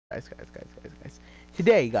Guys.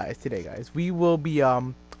 Today, guys, we will be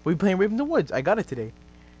playing Rave in the Woods. I got it today.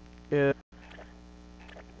 Uh,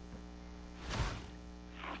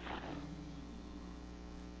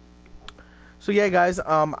 so yeah, guys,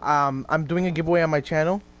 I'm doing a giveaway on my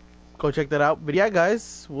channel. Go check that out. But yeah,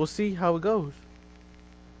 guys, we'll see how it goes.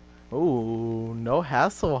 Oh, no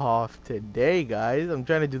Hasselhoff today, guys. I'm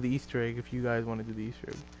trying to do the Easter egg. If you guys want to do the Easter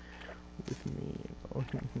egg with me,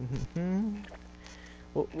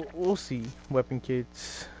 we'll see. Weapon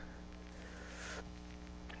kits.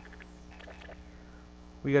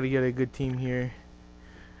 We gotta get a good team here.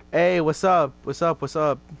 Hey, what's up? What's up? What's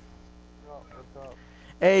up? What's up?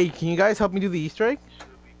 Hey, can you guys help me do the Easter egg? Should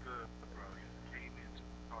be good, bro. You came in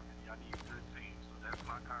talking. Y'all need good teams, so that's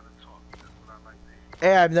my kind of talk. That's what I like to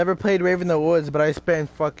hear. Hey, I've never played Rave in the Woods, but I spent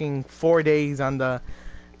fucking 4 days on the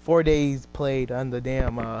 4 days played on the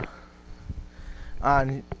damn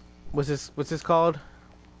on what's this called?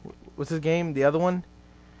 What's this game? The other one?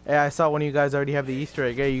 Hey, I saw one of you guys already have the Easter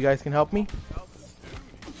egg. Hey, you guys can help me?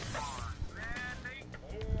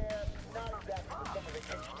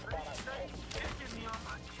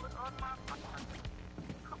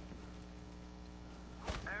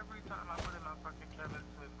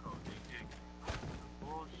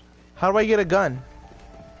 How do I get a gun?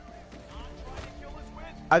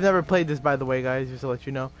 I've never played this, by the way, guys, just to let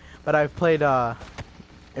you know. But I've played the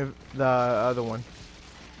other one.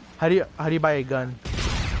 How do you buy a gun?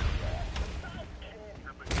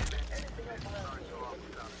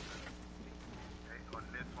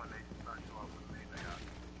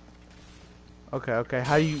 Okay.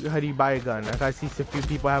 How do you buy a gun? Like, I see a few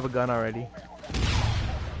people have a gun already.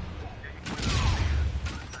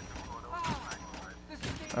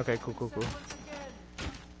 Okay, cool.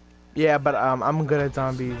 Yeah, but I'm good at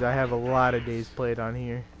zombies. I have a lot of days played on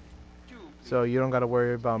here, so you don't gotta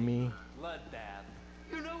worry about me.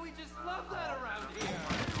 You know we just love that around here.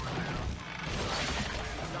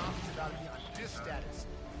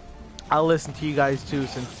 I'll listen to you guys too,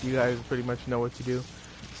 since you guys pretty much know what to do.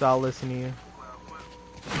 So I'll listen to you.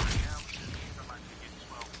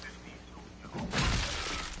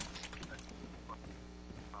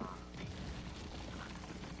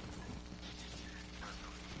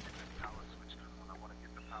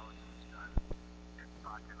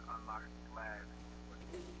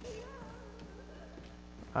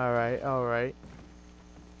 All right.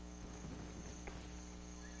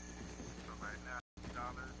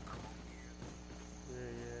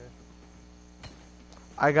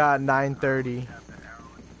 I got 930.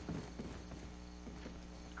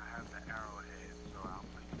 I have the arrowhead, so I'll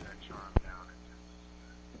put that charm down and just...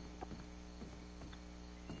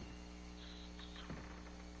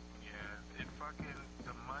 Yeah,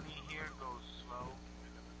 the money here goes slow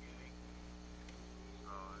in the beginning.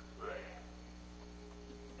 So it's like...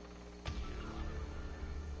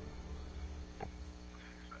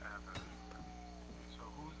 Forever. So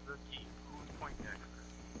who's Poindexter?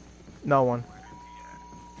 No one.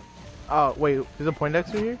 Oh wait, there's a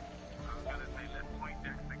Poindexter here? I was gonna say let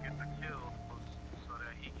Poindexter get the kill so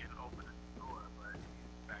that he can open the door, but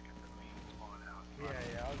he's back at the main spawn house.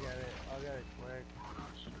 Yeah, I'll get it quick.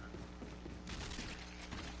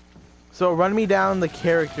 So run me down the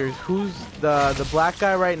characters. Who's the black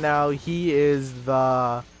guy right now? He's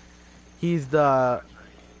the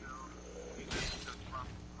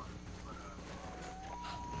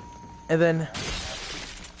and then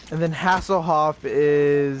Hasselhoff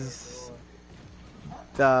is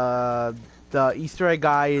the Easter egg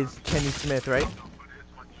guy is Kenny Smith, right?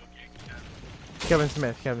 Kevin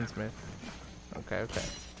Smith. Okay. Alright,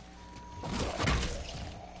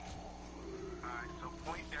 so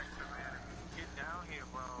Poindexter, man, if you get down here,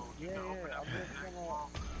 bro, you can open up that next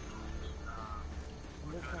wall.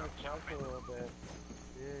 I'm just gonna crouch a little bit.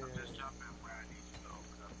 Just jump in where I need you to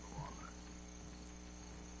open up the wall.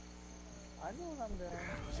 I know what I'm doing.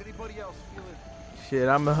 Does anybody else feel it? Shit,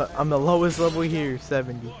 I'm the lowest level here,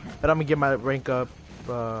 70. But I'm gonna get my rank up,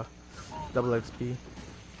 double XP.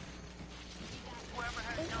 I'm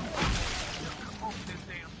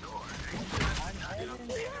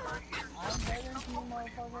heading to you,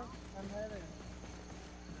 motherfucker. I'm heading.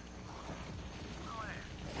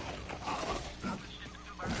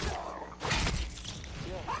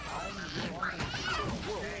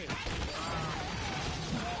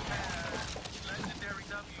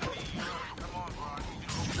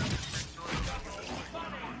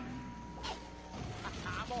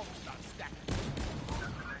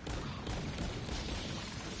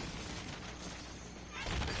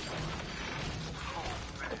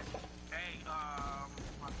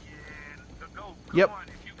 Yep.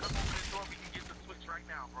 If you come over this door, we can get the switch right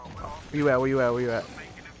now, bro. Where you at? Making it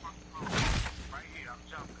for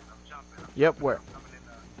Yep, where? Coming in,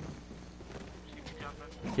 see me jumping?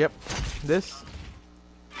 Yep. This?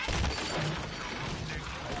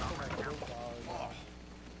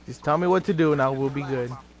 Just tell me what to do now, we'll be good.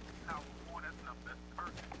 Now, oh, that's enough. That's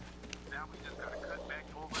perfect. Now we just gotta cut back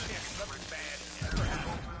over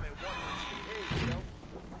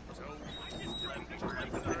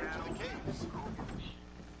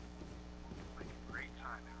great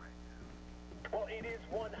timing right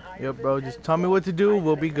now. Yep, bro, just tell me what to do,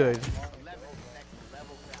 we'll be good.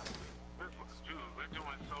 Dude, we're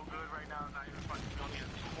doing so good right now. It's not even funny. We only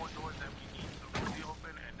have 2 more doors that we need to really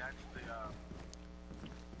open, and that's the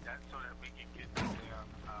that's so that we can get to the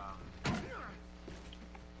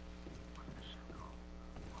what's this shit called?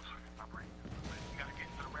 Oh, sorry, my brain. We gotta get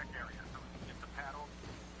to the rec area so we can get the paddle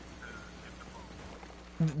to get the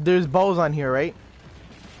boat. There's bows on here, right?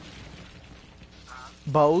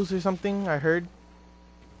 Bows or something, I heard.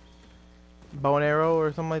 Bow and arrow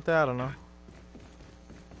or something like that, I don't know.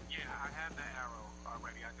 Yeah, I have the arrow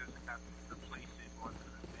already. I just have to place it onto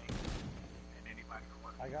the thing, and anybody who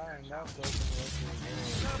wants I to got catch enough up. to open the rest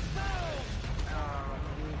of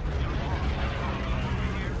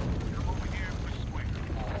Come over here, push square.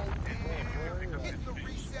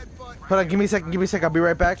 Hold on, give me a second, I'll be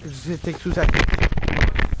right back. Just take 2 seconds.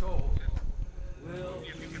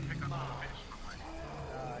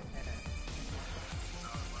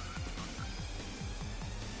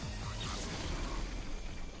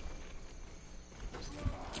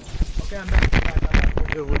 Okay, I'm back.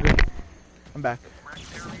 We're good. I'm back. Rec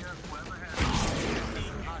area, whoever has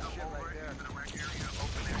come over into the rec area,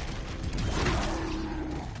 open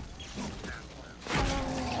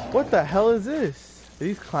it. What the hell is this? Are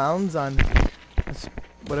these clowns on this,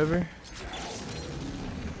 whatever?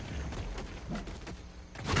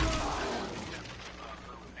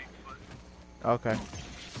 Okay.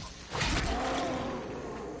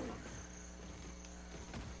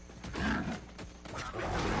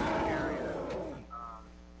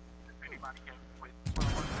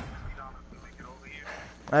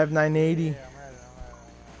 I have 980. I'm ready.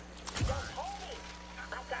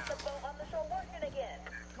 I got the boat on the shore working again.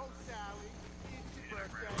 Go, Sally. It's your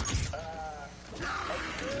birthday. Are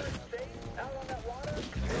you good? Safe out on that water?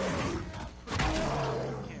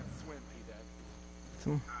 Can't swim, P-Dad.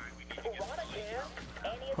 Piranha can.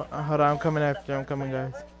 Any of Hold on, I'm coming after. I'm coming,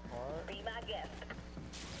 guys. be my guest.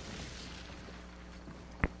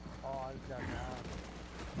 Oh, I just got down.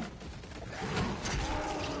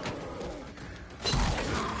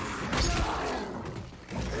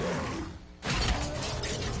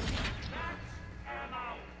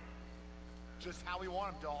 Just how we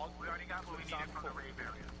want him, dog. We already got what we needed from the Rave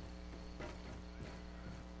area.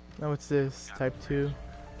 Now what's this? Type 2.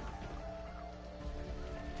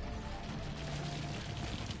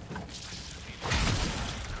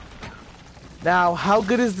 Now, how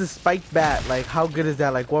good is the spiked bat? Like, how good is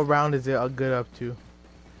that? Like, what round is it good up to?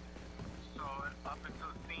 So up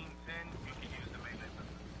until scene 10, you can use the melee weapon.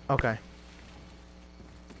 Okay.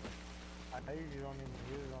 I usually don't even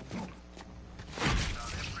use them.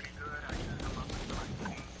 They're pretty good. I use them up until like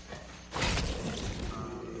scene 10.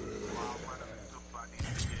 While one of them is super, I need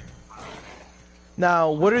to get my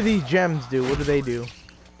Now, what do these gems do? What do they do?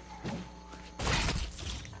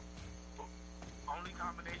 only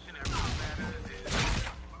combination that really matters is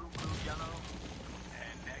blue, blue, yellow,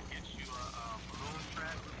 and that gets you a balloon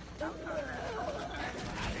trap. Outside of that, it's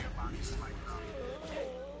just a air box like so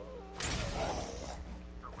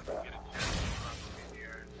when you get a chance to run in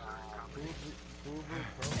here, combination. Blue,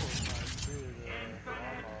 purple is nice too. The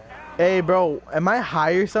lawnmower. Hey, bro, am I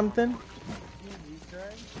high or something? Easter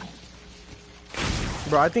egg?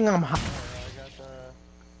 Bro, I think I'm high. I got the.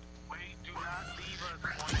 Wait, do not leave us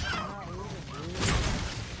on I'm not losing, dude.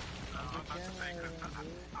 I'm about to say, 'cause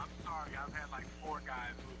I'm sorry, I've had like 4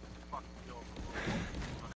 guys who fucked me over.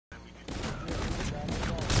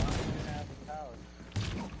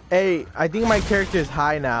 Hey, I think my character is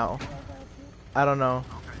high now. I don't know.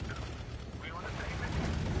 We on the same page?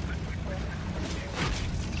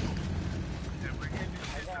 And we're getting this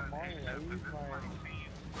I shit got done money. ASAP, 'cause this money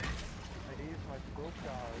seems I used my scope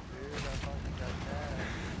power, dude. I fucking got that.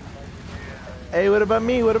 Hey, what about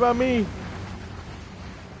me? What about me?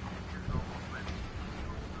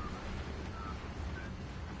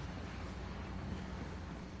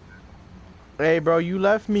 Hey, bro, you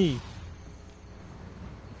left me.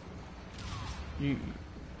 You. You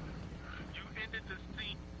ended the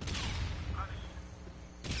scene.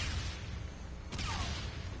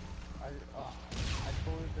 I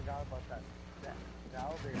totally forgot about that. The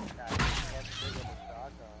elevator attack. I had to pick up a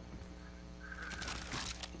shotgun.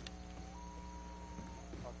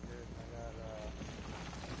 Fuck this. I got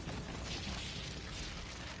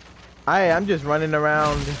I'm just running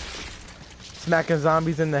around smacking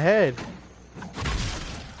zombies in the head.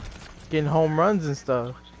 Getting home runs and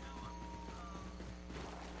stuff.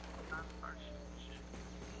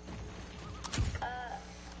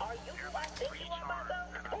 Are you who I think you are, Marco?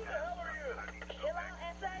 Who the hell are you? Chill out,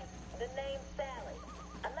 S.A. The name's Sally.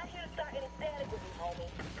 I'm not here to start any static with you, homie.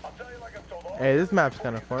 I'll tell you like I told all Hey, this map's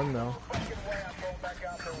kind of fun though. fucking way I'm going back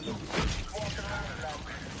out there with just walking around and that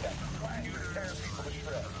tearing people to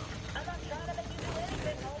shreds. I'm not trying to make you do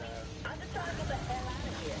anything, homie. I'm just trying to get the hell out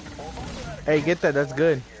of here. Hey, get that. That's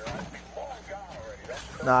good. Oh, God, already.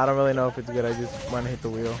 That's Nah, I don't really know if it's good. I just want to hit the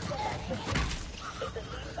wheel.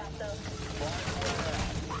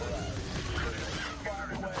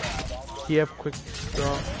 Kiev quick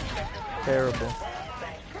draw. Terrible.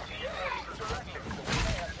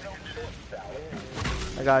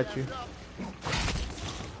 I got you.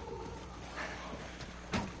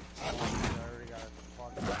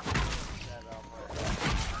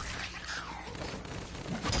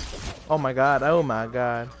 Oh my god. Oh my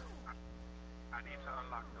god. I need to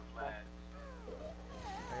unlock the flag.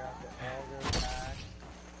 I got the elder back.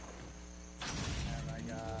 And I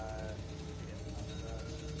got...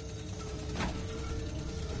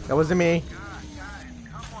 That wasn't me. God, guys,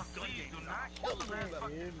 come on, please do not kill the last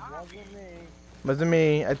fucking It zombie. wasn't me. Wasn't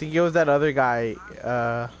me. I think it was that other guy.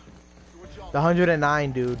 The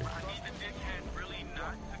 109 dude. I need the dickhead really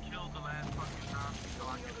not to kill the last fucking zombie so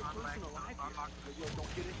I can unlock the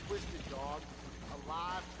Don't get it twisted, dog.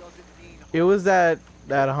 Alive doesn't mean It was that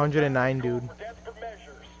 109 dude. desperate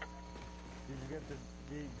measures. Did you get the...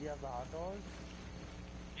 Do you have the hot dogs?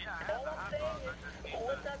 Yeah, I have All the I'm hot saying dogs. I is, just need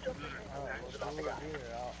what's the... not your Oh, let's do it here.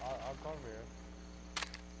 I'll cover you.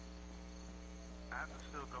 I have to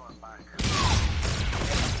still go and buy it.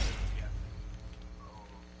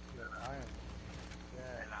 Yeah, I am.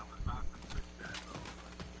 Yeah. And I was about to switch that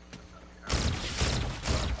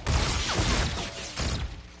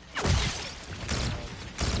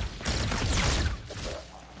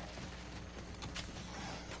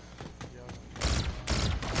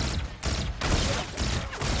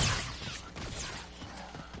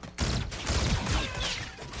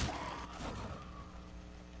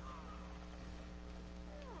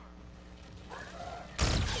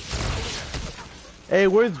Hey,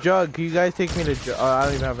 where's Jug? Can you guys take me to Jug? Oh, I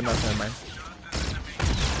don't even have enough. Never mind.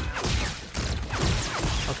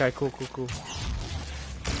 Okay, cool. Saved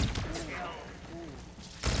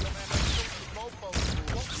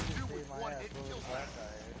my ass. What was that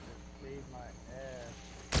guy? It saved my ass.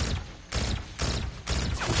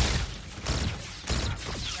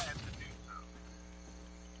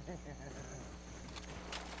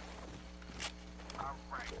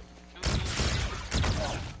 Alright.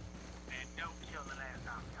 And don't kill the last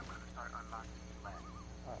zombie. I'm gonna start unlocking the flag.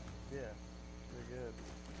 Yeah, you're good.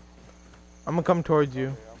 I'm gonna come towards you.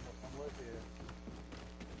 I'm with you.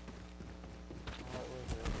 I'm right with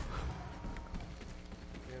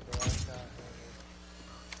you. You're the last guy.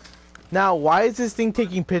 Now, why is this thing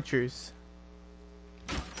taking pictures?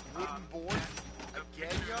 wooden board.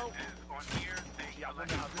 Again, yo. On here, they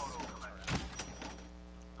collect a photo collection.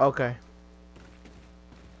 Okay.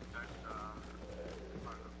 That's,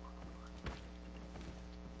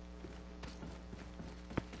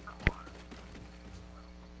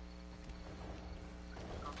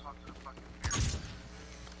 go talk to the fucking fairies.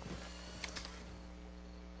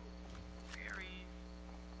 Fairies.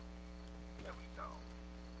 There we go.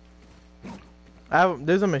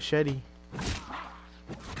 There's a machete. Oh,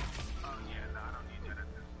 yeah, no, I don't need that at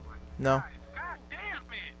this point. No. Guys, God damn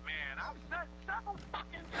it, man. I've said several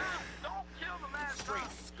fucking times, don't kill the last Straight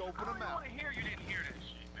zombie. scoping I don't them even out. want to hear you didn't hear that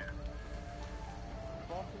shit, man.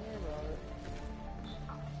 Talk to me about it.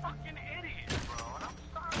 I'm a fucking idiot, bro. And I'm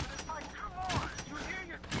sorry, but it's like, come on. You hear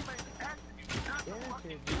your teammates asking you not to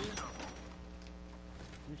fucking do something.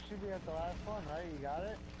 You should be at the last one, right? You got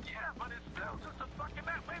it? Yeah, but it's still just a fucking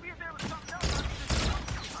map. Maybe if there was something else, I could just do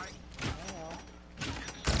something, right? I don't know.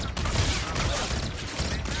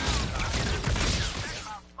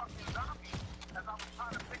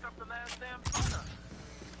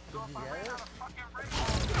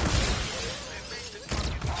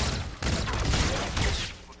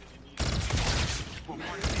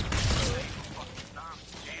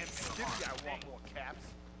 Stiffy, I want more caps,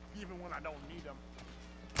 even when I don't need them.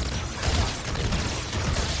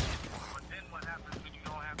 But then what happens when you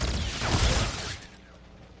don't have to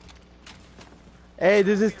Hey,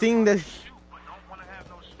 there's this thing that. shoot, but don't want to have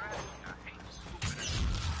no strategy? I hate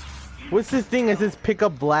stupid. What's this thing that says pick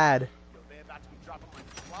up Vlad? Yo, they're about to be dropping like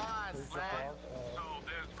flies, man. So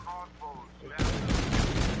there's crossbows.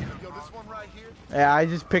 Yo, this one right here. Yeah, I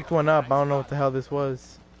just picked one up. I don't know what the hell this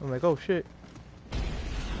was. I'm like, oh shit.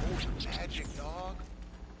 Magic, dog.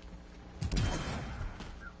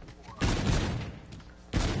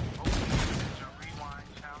 Rewind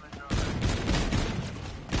challenge.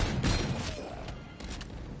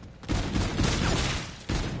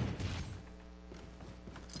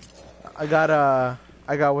 I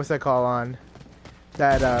got what's that called on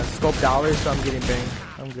that scope dollars, so I'm getting banged.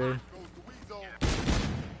 I'm good. Goes the weasel.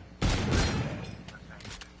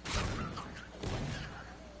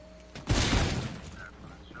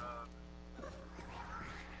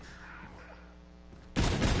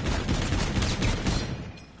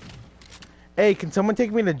 Hey, can someone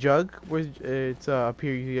take me to Jug? Where's it's up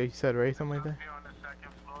here? You said right, something like that. Here on the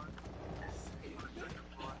second floor. On the second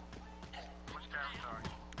floor. Which tab are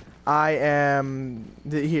you? I am.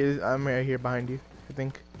 I'm right here behind you. I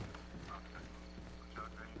think.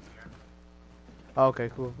 Oh, okay,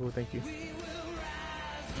 cool, cool. Thank you. Who's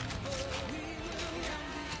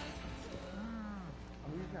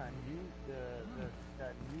that new,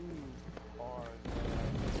 that new bar?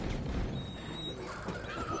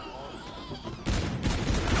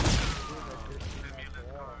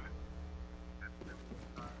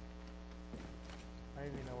 I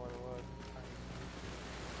didn't even know what it was.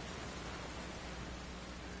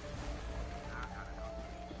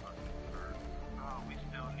 Oh, we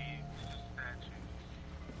still need statues.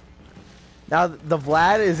 Now the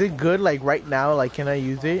Vlad, is it good? Like right now, like can I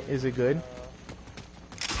use it? Is it good?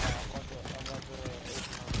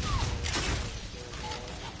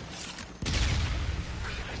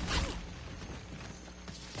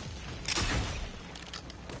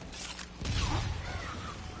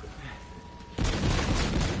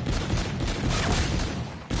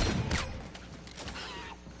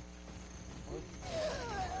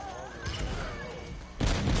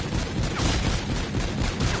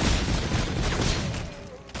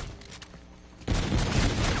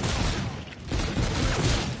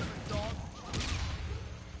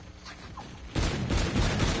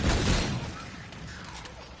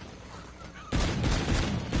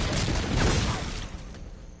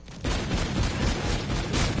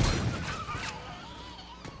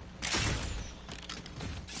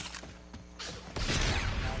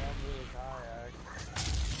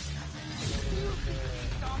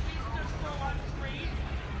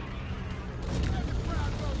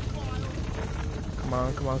 Come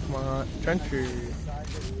on, come on, come on. Trencher.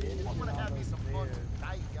 I'm gonna have me some fun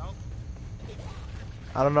tonight, yo.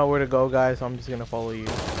 I don't know where to go, guys, so I'm just gonna follow you.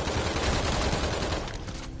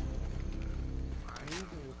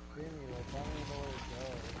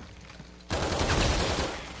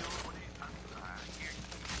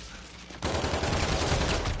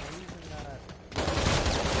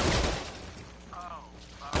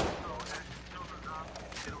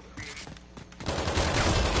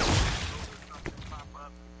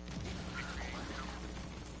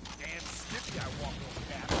 Damn skippy, I want more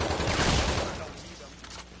caps. I don't need them.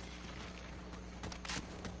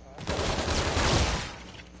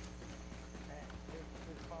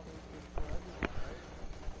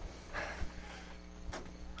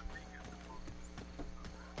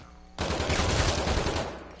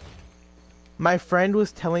 My friend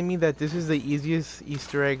was telling me that this is the easiest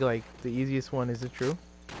Easter egg, like the easiest one. Is it true?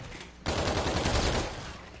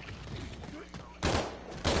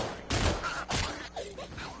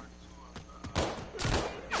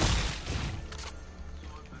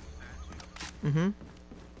 Mm-hmm.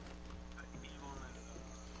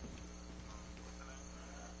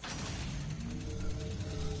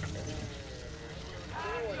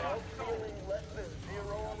 Anyone else feeling less than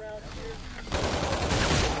zero around here?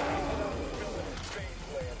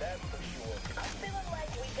 Spaceland, that's for sure. I'm feeling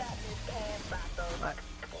like we got this panned by those.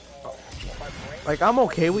 Like I'm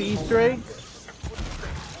okay with Easter eggs,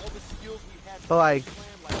 but like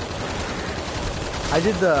I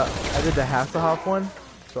did the Hasselhoff one,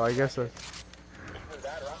 so I guess that's. Either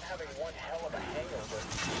that or I'm having one hell of a hangover.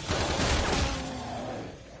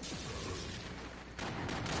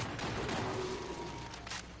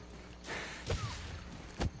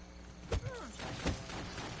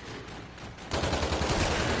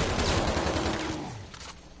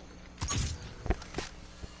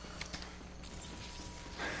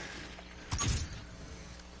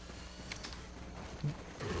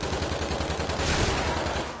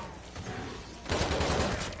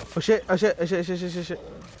 Oh shit! Oh shit! Oh shit! Shit! Shit! Shit! Shit!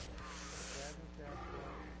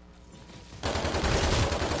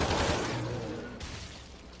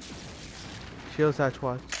 Shield hatch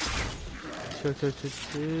watch. Chill, chill, chill,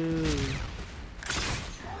 chill.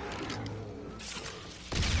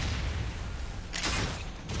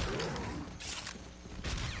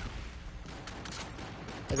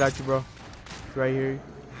 I got you, bro. It's right here.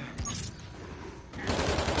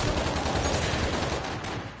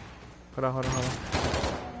 Hold on, hold on, hold on.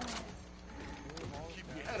 Keep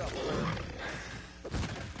your head up.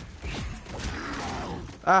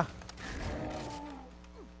 Ah!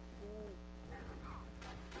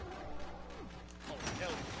 Oh, hell yeah.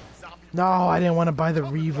 Zombie. No, I didn't want to buy the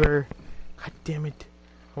Reaver. God damn it.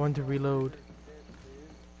 I wanted to reload.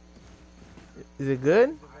 Is it good?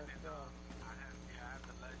 I have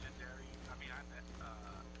the legendary. I mean, I have that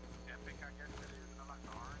epic, I guess it is. I like the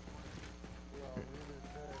orange one.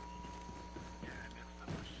 Yeah, and it's the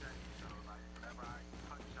machete. So like, whenever I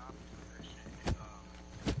cut chop with that shit, it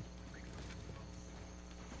makes the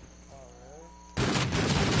explode.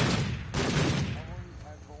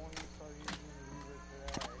 I've only started using the Reaver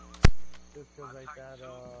today. Just cause like that,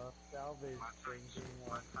 salvage thing came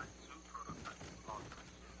My up. type 2 prototype is all type 2.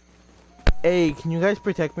 Hey, can you guys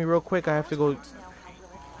protect me real quick? I have to go.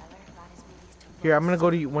 Here, I'm gonna go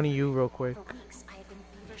to one of you real quick. For weeks, I had been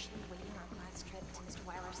feverishly waiting our class trip to Mr.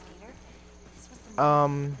 Weiler's theater. This was the man,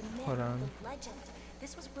 the myth, Hold on. the legend.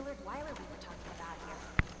 This was Willard Weiler we were talking about here.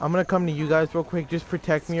 I'm gonna come to you guys real quick. Just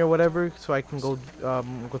protect me or whatever, so I can go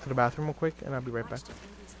go to the bathroom real quick, and I'll be right back. Watched his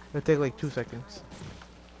movies It'll take like 2 seconds.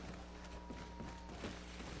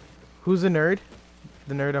 Who's the nerd?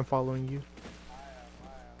 The nerd, I'm following you.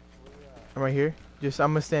 I'm right here. I'm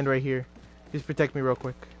gonna stand right here. Just protect me real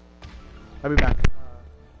quick. I'll be back. What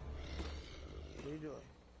are you doing?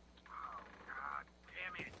 God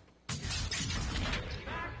damn it.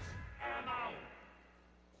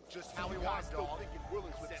 Just how we want, dog. Thinking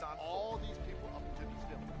Willis would send all these people up to these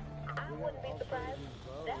villains. I wouldn't be surprised.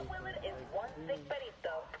 That woman is one sick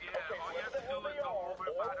perito. Yeah, all you have to do is go over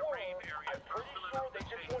by the Rave area. I'm pretty sure they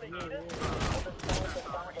just want to eat us with a sauce of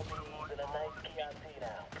barbecue and a nice Chianti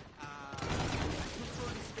now.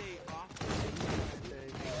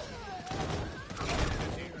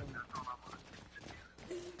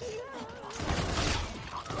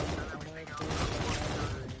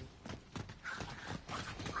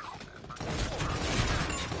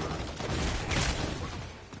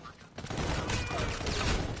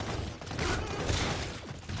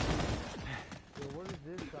 Yo, what is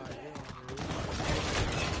this guy doing, dude?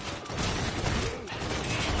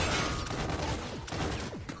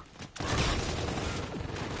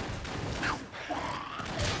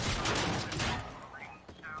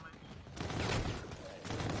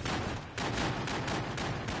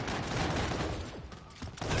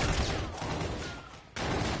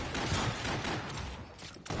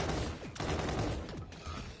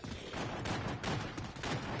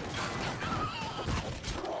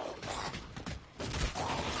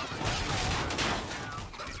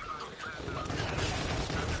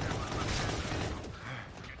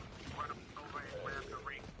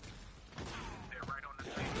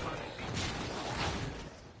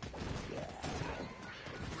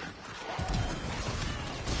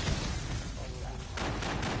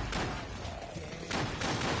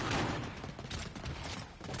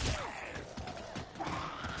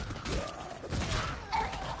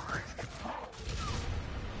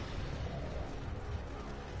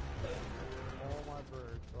 All my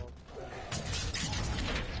birds, all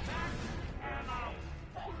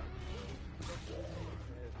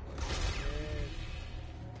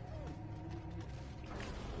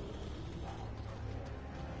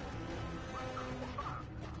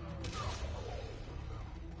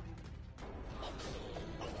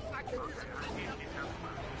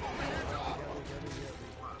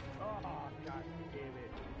God damn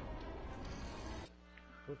it.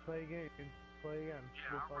 Let's play again. Play again.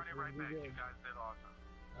 Yeah, I'll run it right back. You guys did awesome.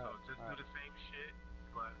 So just do the same shit,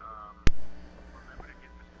 but remember to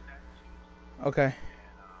get the statues Okay.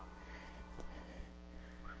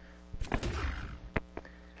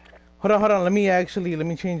 and Hold on. Let me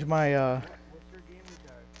change my What's your gaming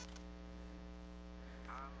card?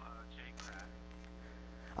 I'm J-Craft.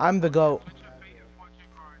 I'm the GOAT. Put your fate and fortune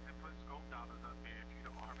cards and put scope dollars up there if you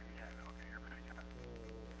don't already have it. Okay, everybody got it.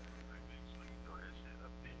 Like, make sure you throw that shit up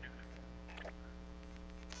there.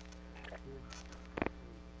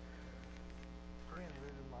 I'm getting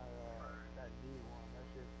rid of my, that D one. That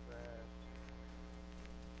shit's trash.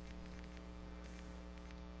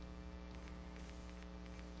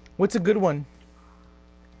 What's a good one?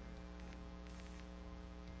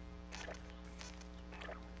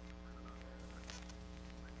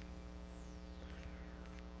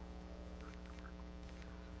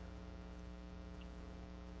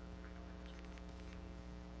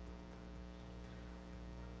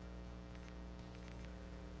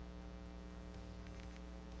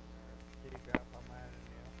 Take crap, I'm mad at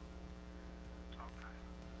you. Okay.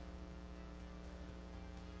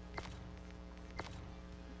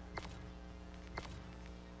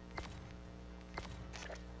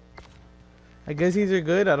 I guess these are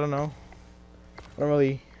good. I don't know. I don't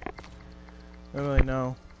really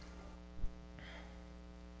know.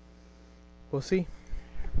 We'll see.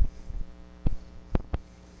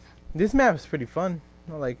 This map is pretty fun.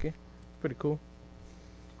 I like it. Pretty cool.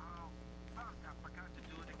 I forgot to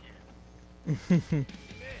do it again.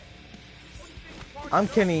 I'm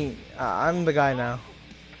Kenny. I'm the guy now.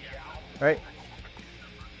 Right?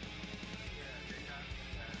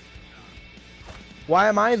 Why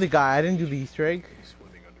am I the guy? I didn't do the Easter egg.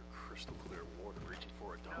 Swimming under crystal clear water, reaching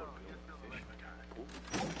for a dollar bill and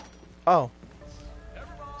fish. Oh.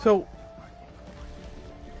 So.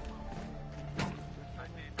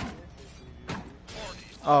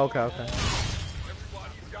 Oh, okay, okay.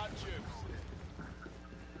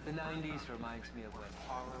 The 90s reminds me of when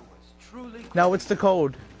horror was truly Now what's the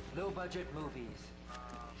code? low-budget movies.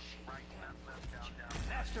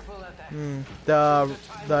 Masterful effects.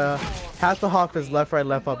 The Hasselhoff is left, right,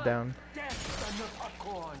 left, up, down. Death and the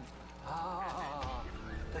popcorn. Ah,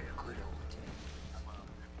 the good old days.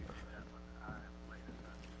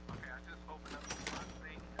 Okay, I just opened up the front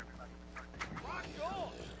thing. Everybody Rock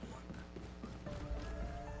on!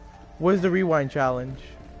 Where's the rewind challenge?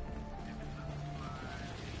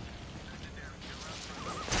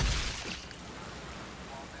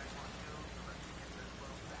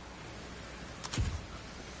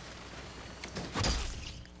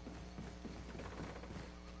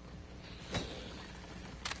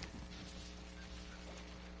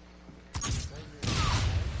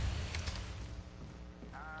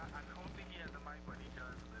 I don't think he has a mic, but he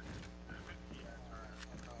does listen. He has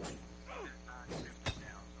it's not 50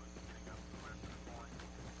 down, so he's getting up the rest of the point.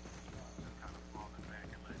 Just kind of falling back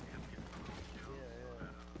and letting him get some kills.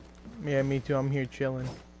 Yeah, me too. I'm here chilling.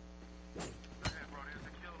 Go ahead, bro. There's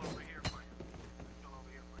a kill over here for you. There's a kill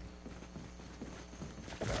over here for you.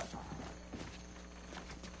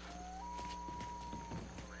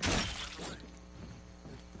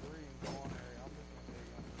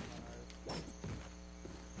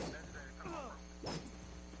 Legendary, come on, bro. There's some kills for you.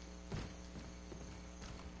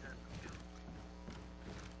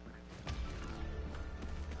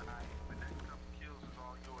 Alright, the next couple kills is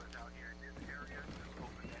all yours out here in this area. Just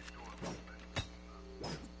open that door real quick.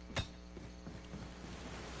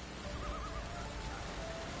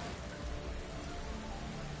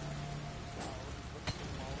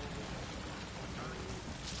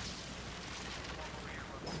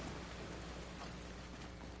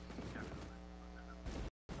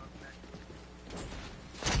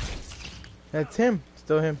 That's him.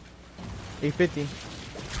 Still him. 850.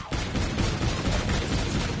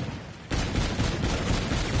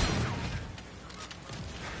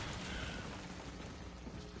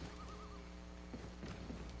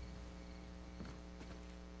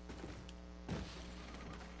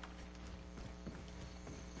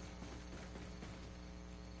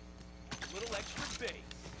 Little extra bass.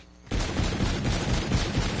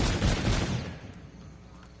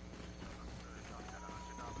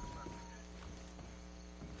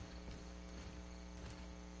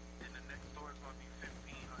 And the next door is gonna be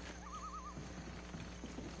 1500.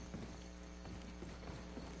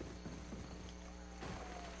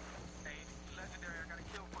 Hey, legendary, I got a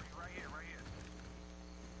kill for you right here, right here.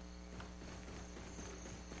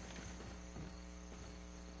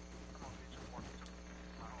 Come on, bitch, I'm walking to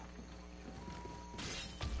my home.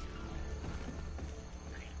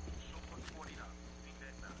 Damn, super $40. Ain't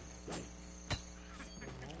that nothing?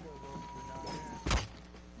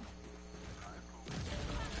 Alright, cool.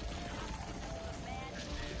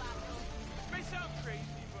 May sound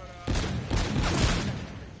crazy, but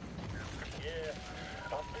Yeah,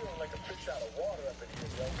 I'm feeling like a fish out of water up in here,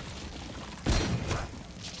 yo.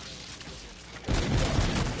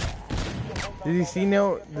 Did he see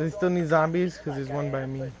no? Does he still need zombies? Because there's one by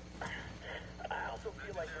me. I also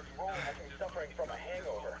feel like this roll has me suffering from a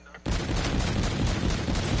hangover.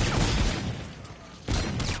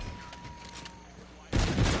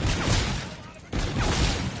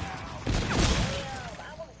 Damn,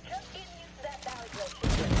 I was just getting used to that valley glow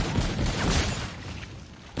shit.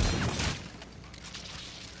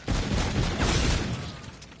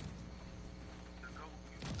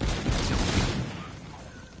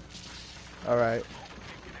 Alright.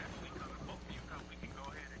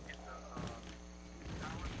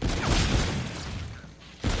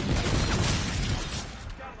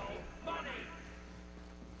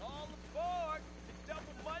 all aboard the double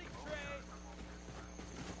money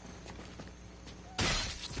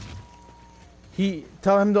train.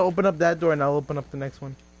 Tell him to open up that door and I'll open up the next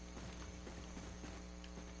one.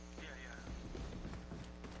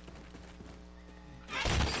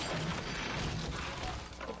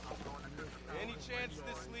 Any chance chance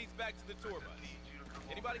this leads back to the tour bus?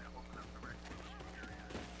 Anybody?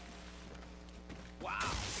 Wow.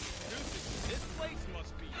 This place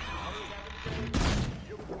must be.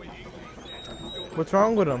 Your boy Adrian. What's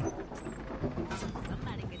wrong with him?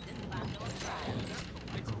 Somebody could just about know it's right.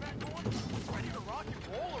 It's back on. It's ready to rock and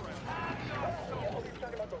roll around.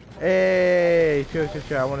 Hey, chill.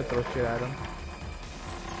 I want to throw shit at him.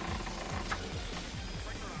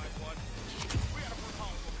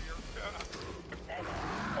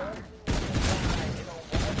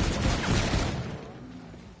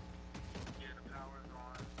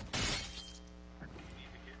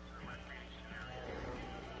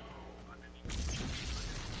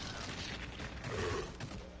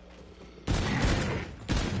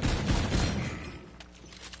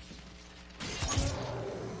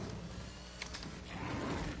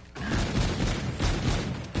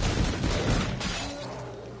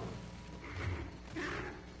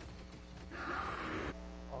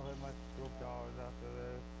 I'll hit my scope dollars after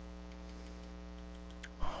this.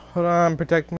 Hold on, protect me.